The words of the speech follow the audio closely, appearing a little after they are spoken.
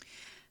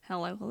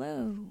Hello,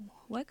 hello.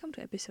 Welcome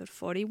to episode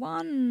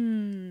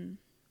 41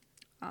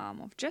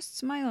 of Just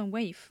Smile and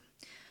Wave.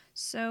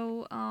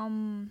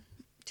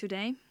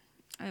 Today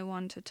I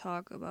want to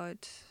talk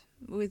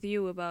with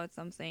you about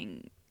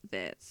something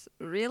that's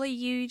really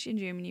huge in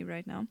Germany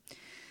right now.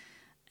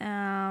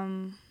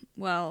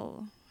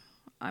 Well,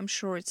 I'm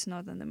sure it's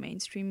not in the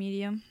mainstream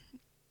media.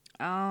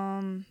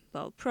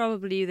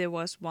 Probably there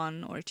was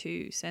one or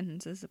two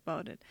sentences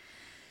about it.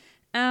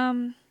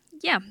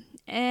 Yeah,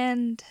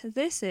 and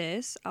this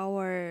is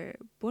our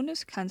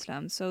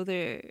Bundeskanzleramt. So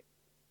the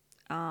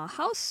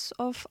house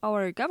of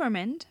our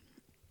government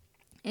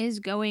is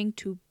going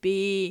to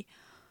be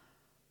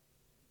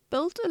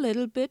built a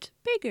little bit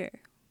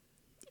bigger.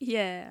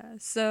 Yeah,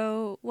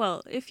 so,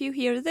 if you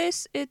hear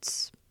this,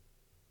 it's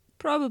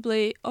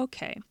probably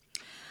okay.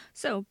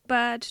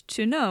 But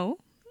to know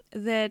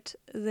that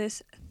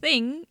this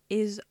thing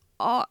is,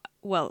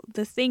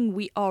 the thing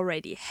we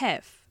already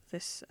have,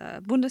 this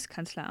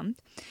Bundeskanzleramt,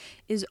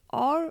 is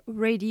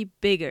already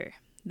bigger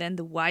than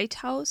the White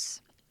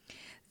House,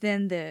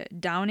 than the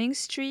Downing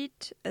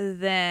Street,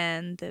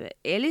 than the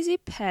Elysee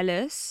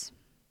Palace.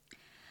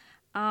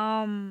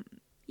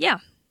 Yeah,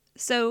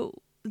 so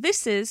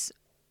this is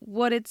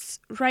what it's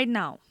right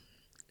now.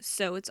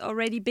 So it's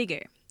already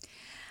bigger.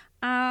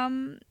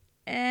 And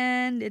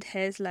it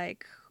has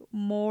like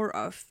more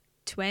of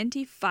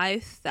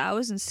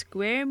 25,000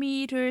 square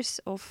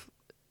meters of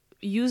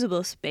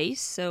usable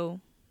space.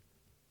 So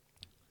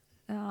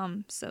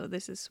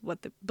this is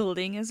what the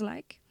building is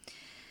like.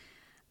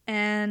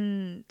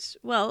 And,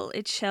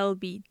 it shall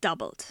be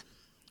doubled.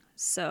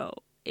 So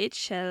it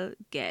shall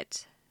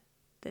get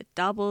the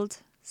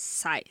doubled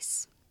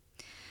size.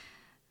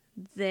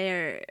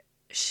 There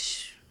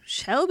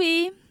shall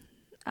be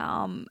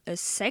a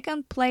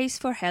second place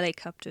for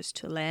helicopters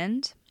to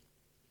land.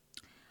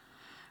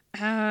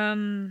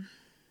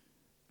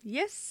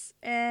 Yes,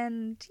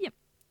 and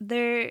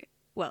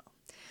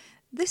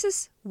this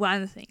is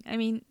one thing. I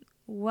mean,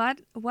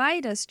 why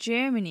does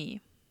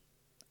Germany,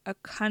 a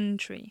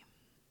country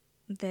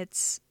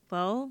that's,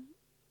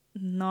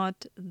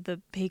 not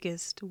the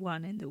biggest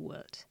one in the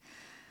world,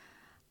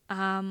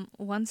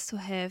 wants to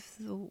have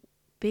the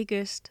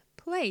biggest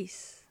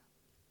place?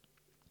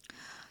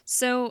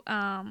 So,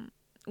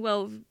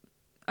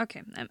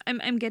 okay,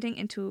 I'm getting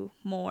into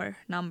more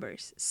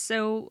numbers.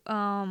 So,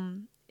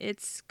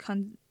 it's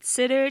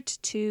considered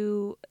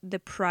to the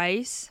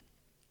price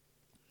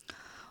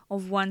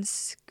of 1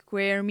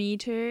 square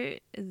meter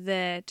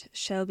that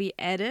shall be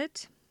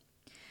added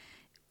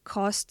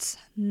costs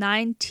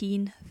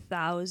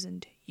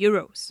 19,000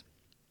 euros.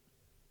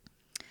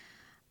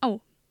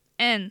 Oh,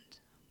 and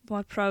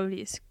what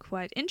probably is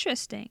quite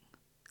interesting,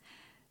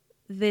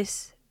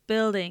 this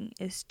building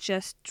is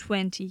just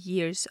 20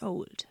 years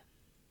old.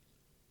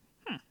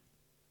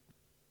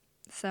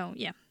 So,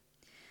 yeah.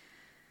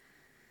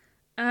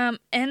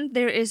 And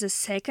there is a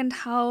second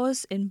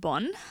house in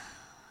Bonn.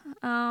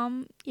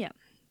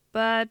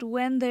 But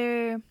when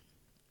the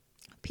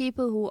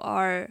people who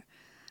are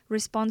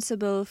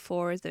responsible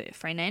for the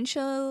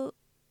financial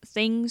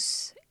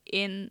things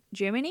in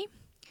Germany,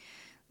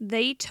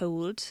 they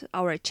told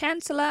our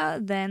chancellor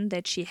then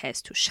that she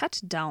has to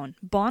shut down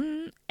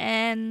Bonn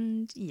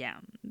and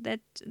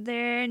that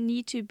there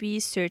need to be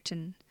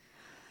certain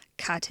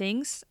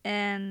cuttings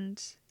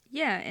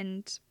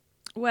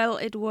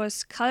it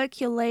was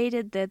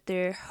calculated that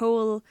their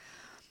whole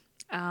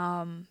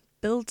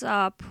built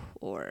up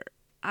or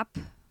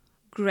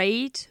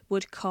upgrade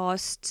would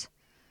cost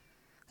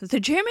the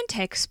German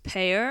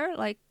taxpayer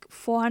like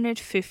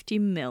 $450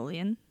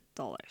 million.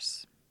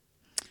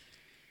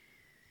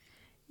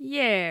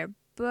 Yeah,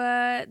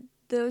 but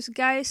those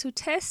guys who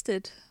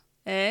tested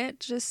it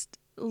just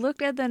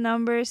looked at the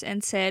numbers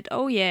and said,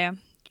 oh yeah,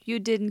 you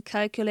didn't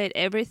calculate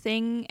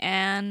everything,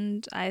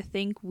 and I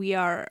think we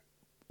are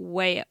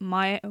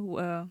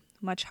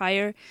much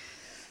higher.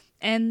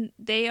 And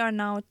they are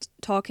now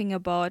talking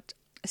about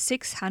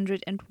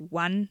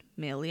 $601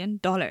 million.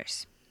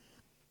 Euros.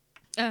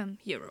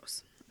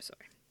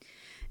 Sorry.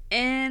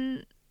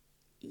 And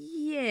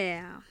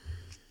yeah.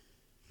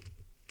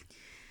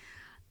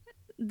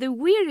 The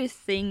weirdest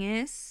thing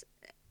is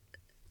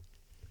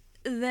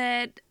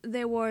that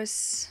there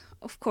was,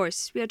 of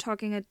course, we are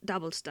talking a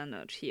double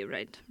standard here,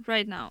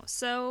 right now.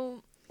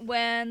 So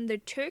when the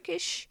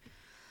Turkish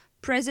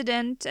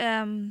President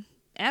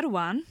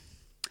Erdogan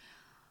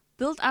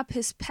built up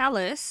his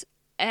palace,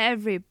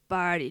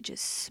 everybody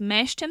just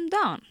smashed him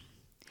down.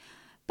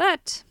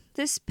 But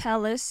this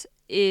palace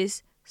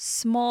is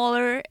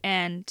smaller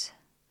and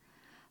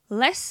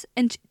less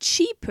and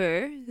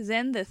cheaper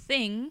than the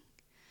thing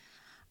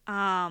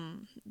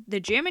the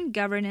German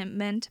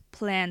government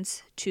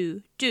plans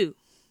to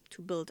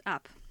build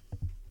up.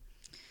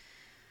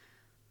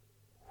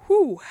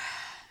 Whew.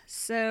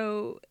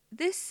 So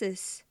this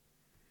is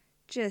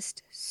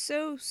just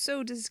so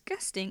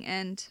disgusting,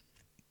 and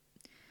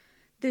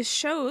this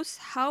shows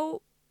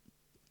how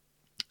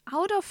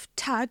out of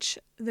touch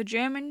the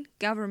German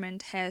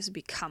government has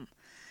become.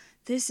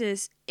 This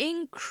is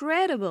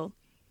incredible.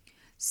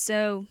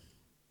 So,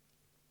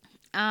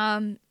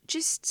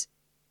 Just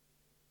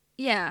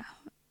yeah.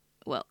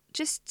 Well,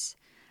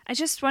 I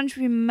just want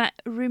to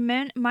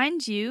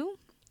remind you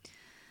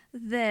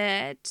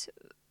that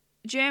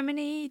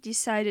Germany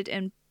decided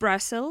in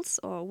Brussels,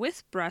 or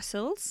with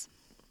Brussels,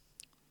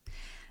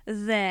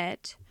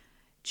 that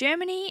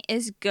Germany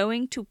is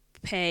going to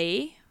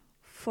pay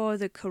for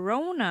the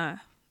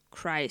corona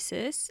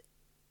crisis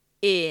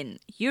in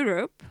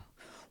Europe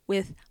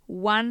with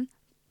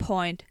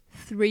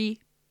 1.3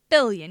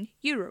 billion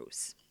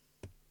euros.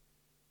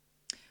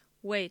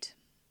 Wait.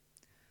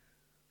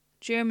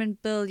 German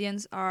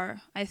billions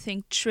are, I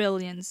think,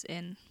 trillions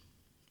in.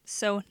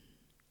 So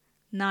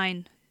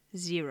 9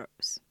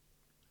 zeros.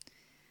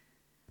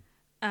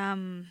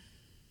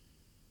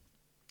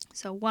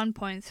 So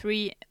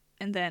 1.3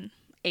 and then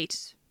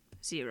 8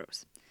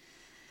 zeros.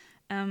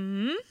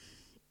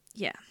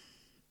 Yeah.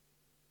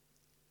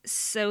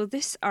 So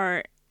these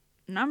are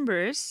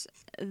numbers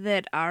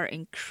that are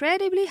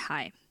incredibly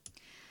high.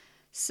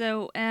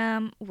 So,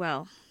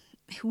 well,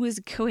 who is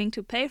going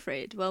to pay for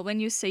it? Well, when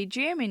you say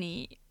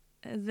Germany,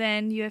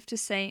 then you have to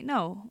say,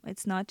 no,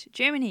 it's not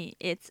Germany,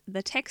 it's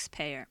the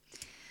taxpayer.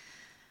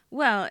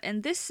 Well,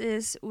 and this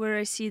is where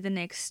I see the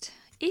next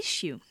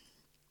issue.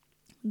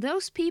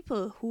 Those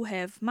people who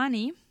have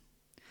money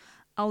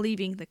are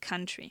leaving the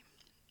country.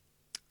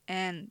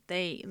 And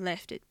they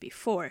left it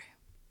before.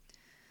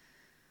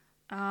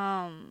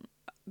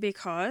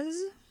 Because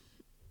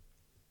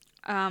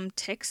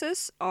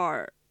taxes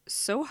are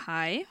so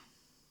high.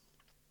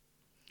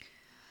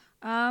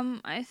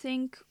 I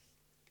think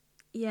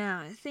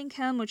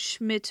Helmut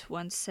Schmidt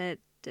once said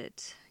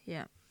that,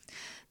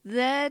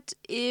 that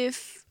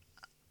if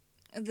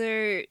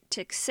the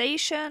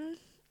taxation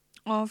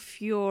of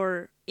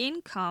your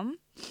income,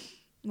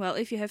 well,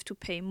 if you have to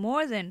pay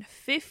more than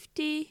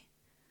 50%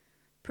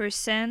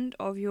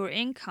 of your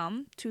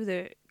income to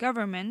the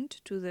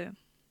government, to the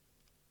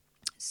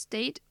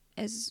state,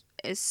 as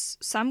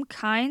some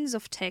kinds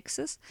of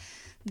taxes,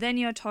 then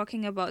you're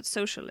talking about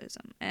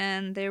socialism.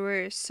 And there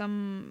were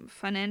some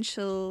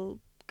financial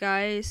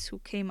guys who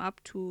came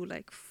up to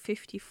like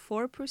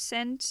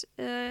 54%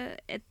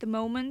 at the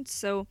moment.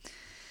 So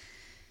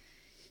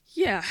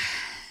yeah,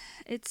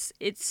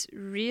 it's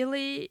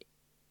really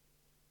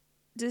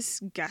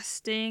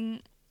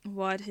disgusting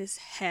what is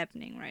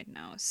happening right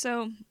now.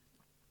 So,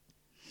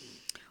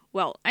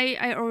 well,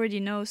 I already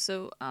know.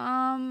 So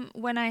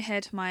when I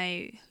had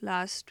my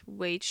last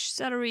wage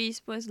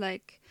salaries, was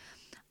like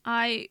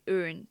I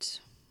earned,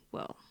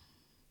 well,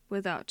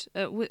 without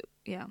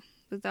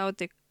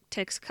the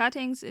tax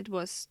cuttings, it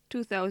was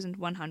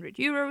 2,100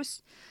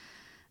 euros.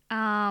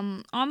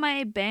 On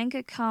my bank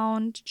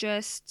account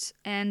just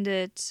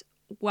ended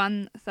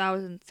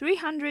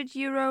 1,300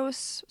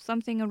 euros,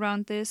 something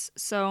around this.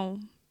 So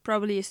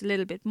probably is a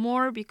little bit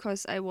more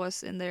because I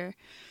was in there.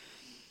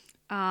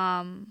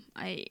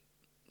 I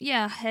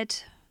had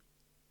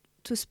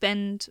to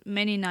spend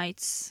many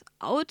nights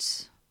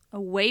out,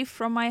 away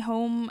from my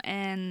home,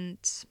 and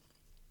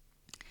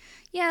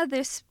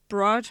this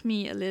brought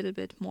me a little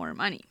bit more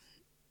money.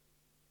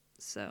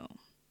 So,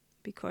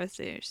 because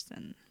there's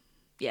then,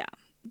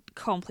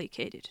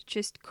 complicated.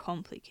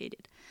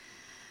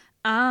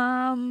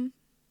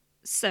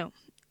 So,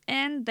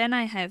 and then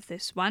I have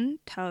this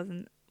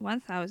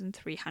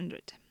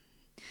 1,300.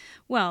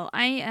 Well,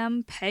 I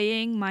am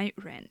paying my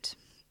rent.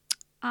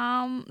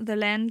 The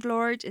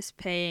landlord is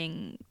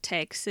paying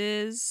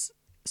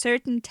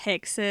certain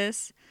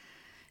taxes,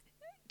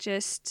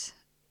 just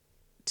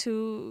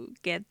to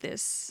get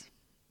this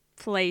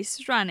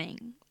place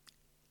running.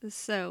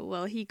 So,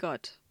 well, he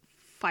got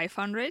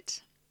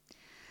 500.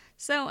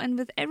 So, and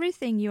with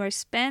everything you are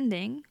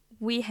spending,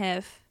 we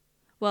have,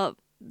 well,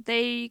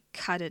 they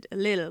cut it a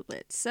little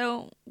bit.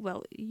 So,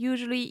 well,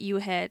 usually you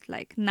had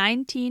like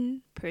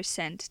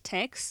 19%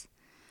 tax.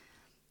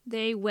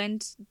 They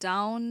went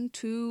down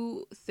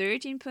to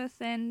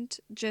 13%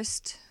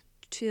 just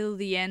till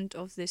the end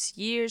of this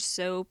year.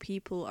 So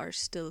people are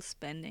still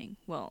spending.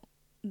 Well,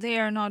 they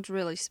are not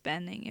really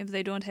spending. If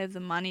they don't have the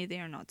money, they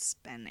are not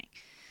spending.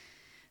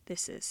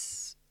 This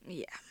is,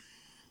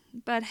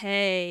 But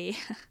hey,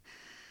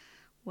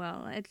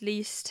 well, at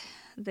least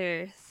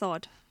their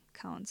thought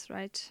counts,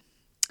 right?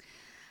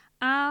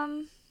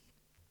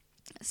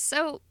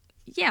 So,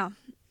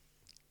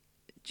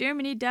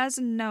 Germany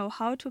doesn't know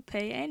how to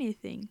pay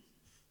anything.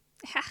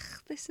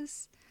 This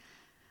is,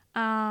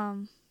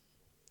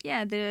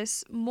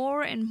 there's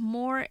more and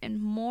more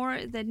and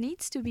more that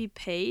needs to be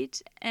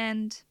paid.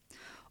 And,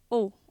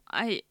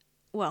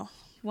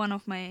 one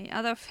of my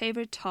other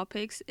favorite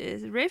topics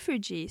is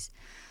refugees.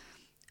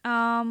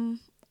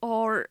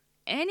 Or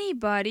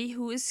anybody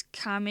who is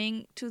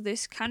coming to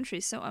this country.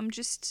 So I'm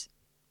just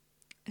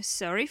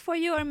sorry for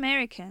you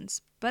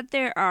Americans, but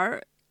there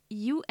are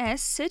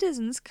US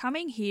citizens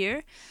coming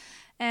here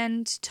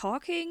and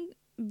talking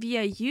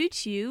via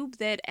YouTube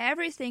that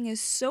everything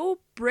is so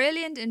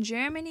brilliant in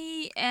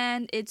Germany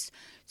and it's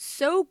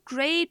so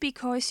great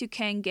because you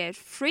can get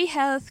free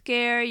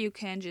healthcare, you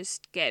can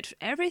just get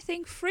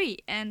everything free.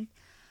 And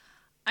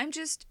I'm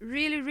just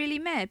really, really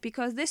mad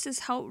because this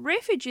is how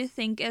refugees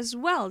think as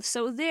well.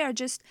 So they are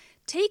just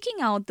taking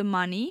out the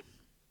money,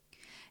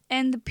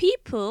 and the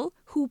people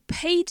who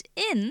paid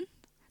in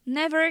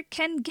never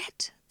can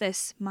get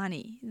this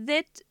money.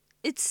 That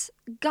it's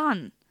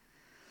gone.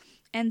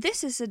 And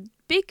this is a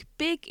big,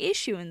 big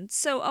issue. And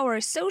so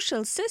our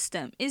social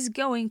system is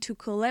going to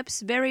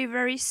collapse very,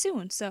 very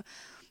soon. So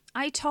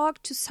I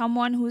talked to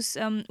someone who's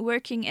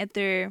working at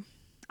their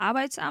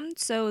Arbeitsamt.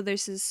 So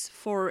this is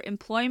for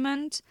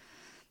employment,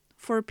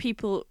 for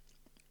people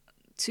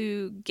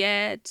to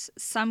get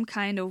some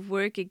kind of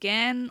work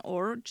again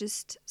or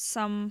just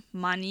some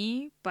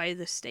money by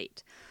the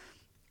state.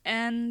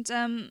 And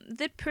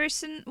that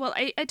person, well,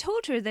 I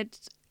told her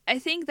that I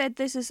think that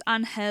this is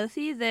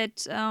unhealthy,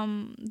 that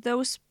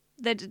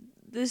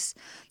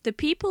the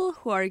people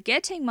who are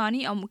getting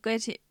money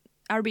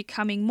are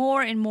becoming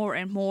more and more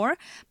and more,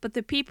 but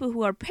the people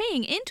who are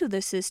paying into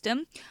the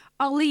system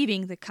are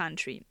leaving the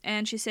country.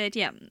 And she said,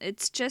 yeah,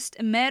 it's just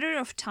a matter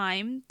of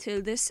time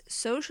till this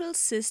social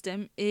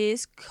system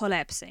is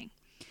collapsing.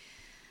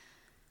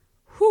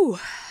 Whew.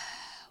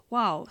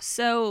 Wow.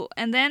 So,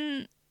 and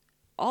then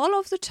all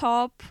of the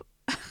top,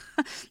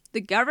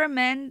 the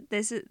government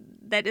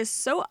that is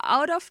so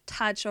out of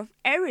touch of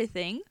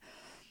everything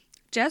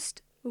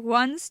just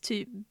wants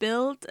to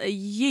build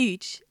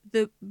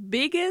the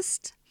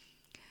biggest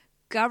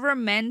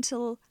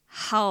governmental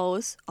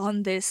house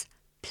on this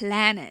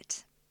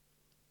planet.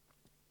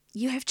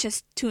 You have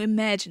just to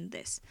imagine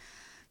this.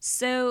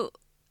 So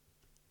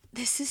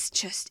this is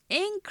just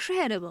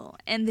incredible,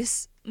 and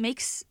this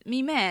makes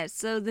me mad.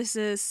 So this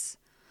is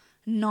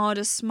not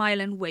a smile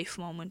and wave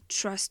moment,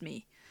 trust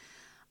me.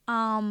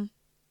 Oh,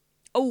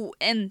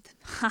 and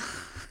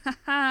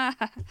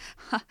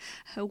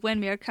when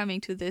we are coming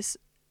to this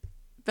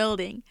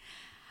building,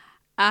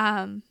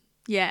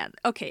 yeah,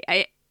 okay,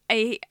 I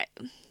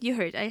you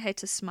heard, I had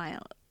to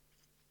smile.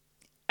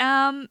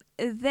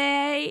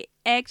 They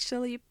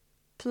actually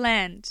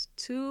planned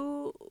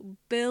to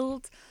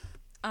build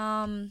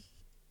a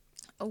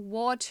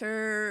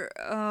water,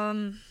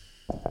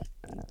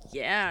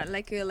 yeah,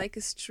 like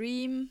a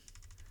stream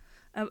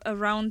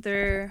around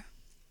their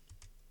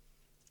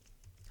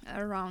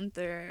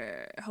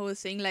whole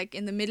thing, like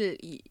in the middle.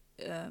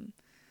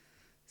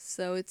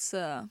 So it's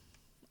I'm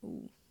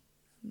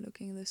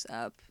looking this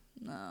up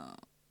now.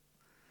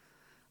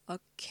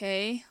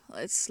 Okay,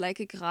 it's like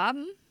a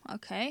Graben.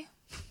 Okay,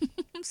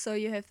 so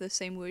you have the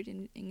same word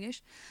in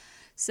English.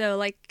 So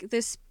like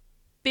this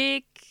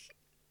big,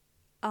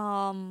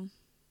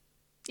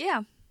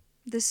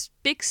 this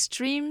big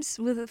streams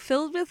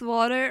filled with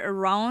water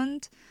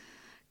around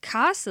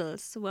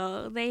castles.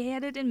 Well, they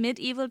had it in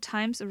medieval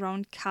times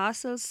around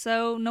castles,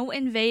 so no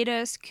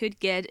invaders could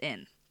get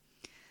in.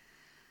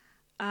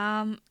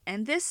 And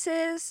this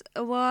is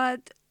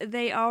what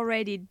they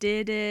already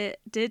did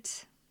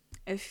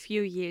a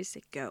few years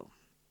ago.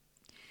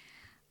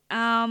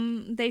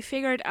 They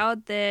figured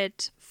out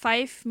that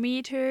 5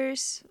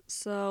 meters,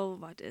 so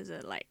what is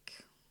it,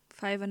 like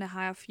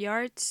 5.5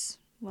 yards,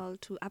 well,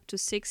 up to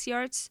 6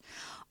 yards,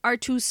 are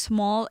too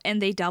small,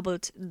 and they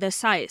doubled the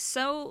size.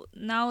 So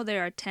now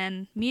there are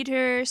 10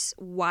 meters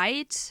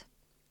wide,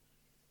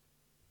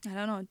 I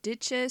don't know,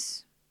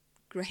 ditches,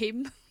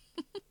 graben.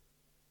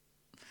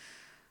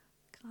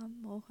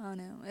 Oh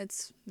no,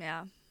 it's,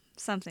 yeah,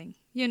 something.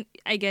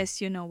 I guess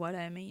you know what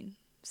I mean.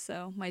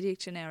 So my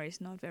dictionary is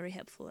not very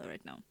helpful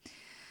right now.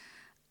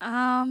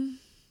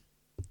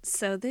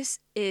 So this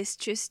is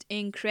just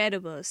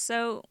incredible.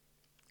 So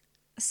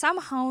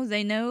somehow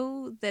they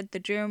know that the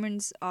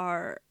Germans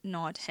are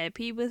not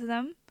happy with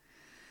them,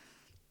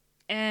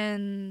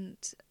 and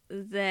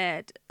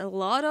that a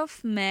lot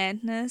of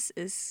madness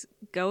is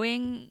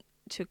going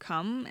to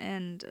come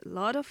and a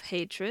lot of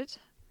hatred.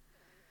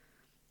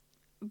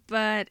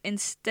 But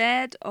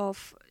instead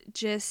of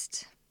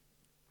just,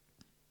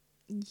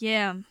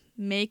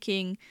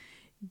 making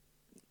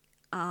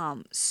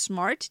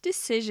smart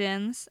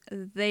decisions,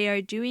 they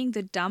are doing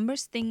the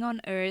dumbest thing on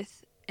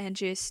earth and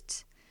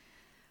just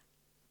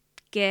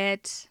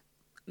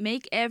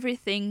make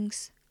everything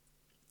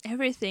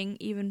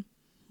even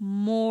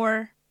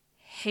more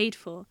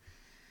hateful.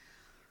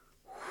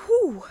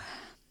 Whew.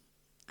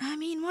 I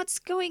mean, what's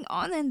going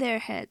on in their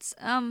heads?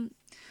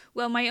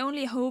 Well, my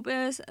only hope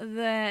is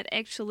that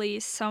actually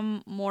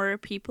some more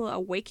people are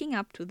waking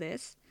up to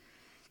this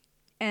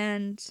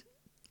and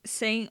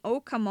saying, oh,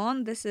 come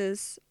on,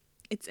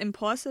 it's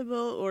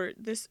impossible, or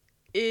this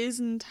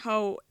isn't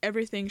how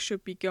everything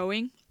should be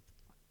going.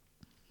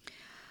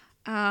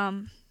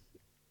 And,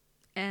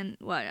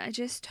 well, I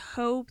just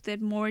hope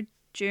that more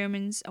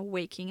Germans are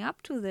waking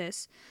up to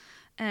this.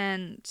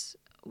 And,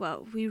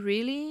 well, we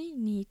really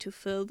need to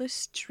fill the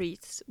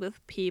streets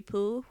with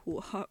people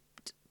who are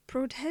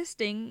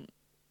protesting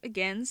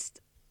against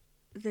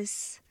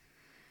this,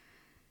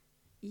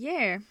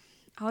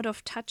 out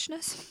of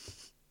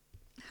touchness.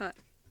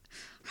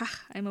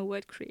 I'm a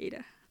word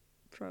creator.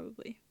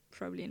 Probably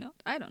not.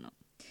 I don't know.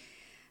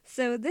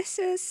 So this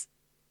is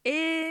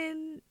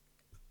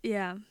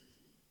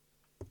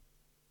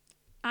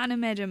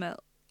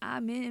unimaginable.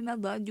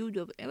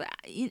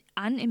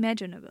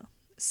 unimaginable.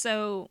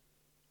 So,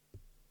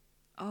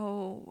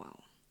 oh wow.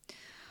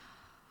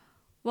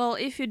 Well,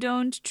 if you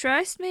don't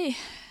trust me,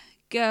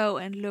 go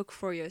and look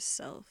for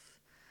yourself.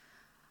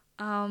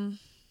 Um,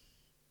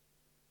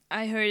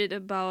 I heard it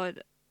about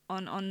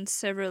on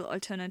several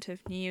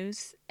alternative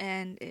news,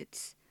 and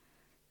it's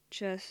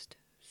just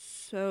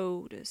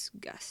so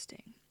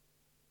disgusting.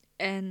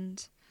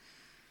 And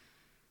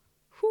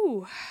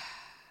whew,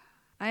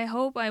 I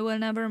hope I will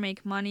never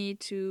make money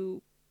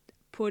to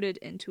put it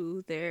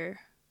into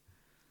their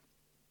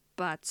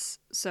butts,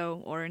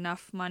 so or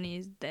enough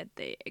money that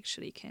they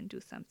actually can do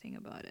something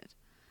about it.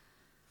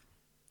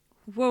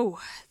 Whoa,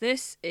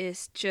 this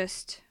is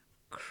just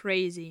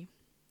crazy.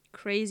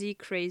 Crazy,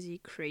 crazy,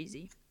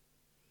 crazy.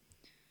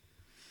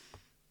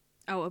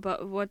 Oh,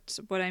 about what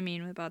I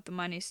mean about the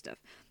money stuff.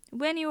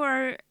 When you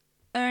are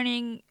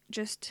earning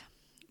just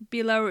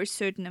below a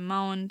certain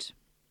amount,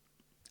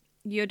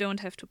 you don't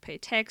have to pay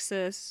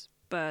taxes,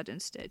 but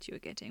instead you're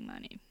getting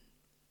money.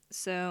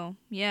 So,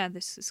 yeah,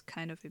 this is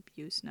kind of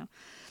abuse now.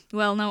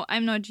 Well, no,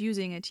 I'm not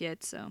using it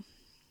yet, so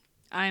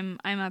I'm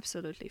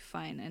absolutely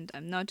fine, and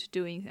I'm not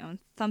doing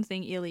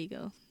something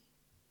illegal.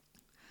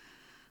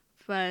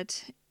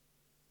 But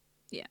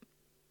yeah,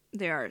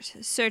 there are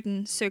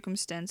certain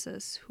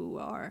circumstances who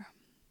are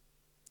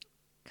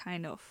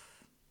kind of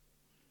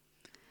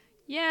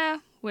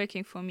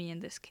working for me in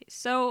this case.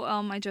 So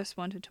I just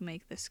wanted to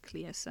make this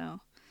clear.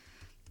 So,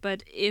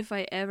 but if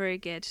I ever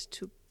get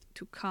to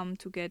come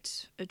to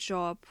get a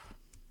job,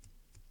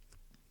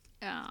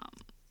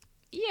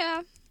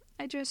 yeah,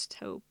 I just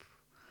hope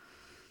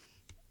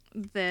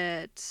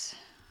that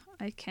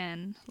I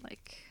can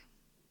like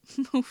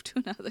move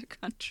to another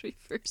country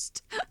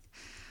first.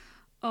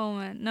 Oh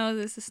man, no,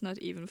 this is not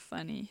even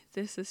funny.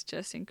 This is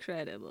just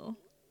incredible.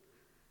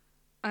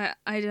 I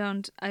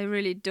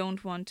really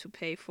don't want to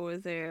pay for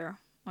their,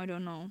 I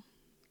don't know,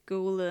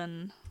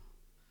 golden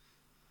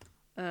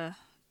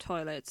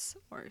toilets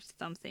or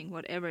something,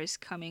 whatever is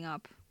coming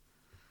up.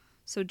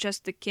 So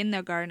just the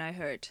kindergarten, I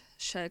heard,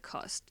 shall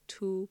cost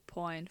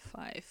 $2.5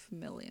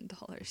 million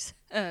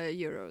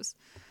euros.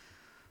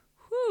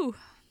 Whew.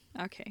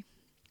 Okay.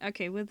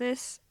 Okay, with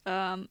this,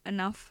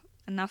 enough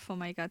for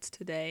my guts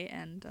today,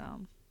 and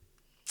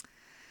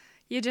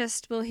you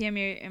just will hear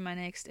me in my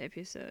next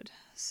episode.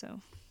 So,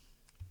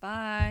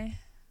 bye.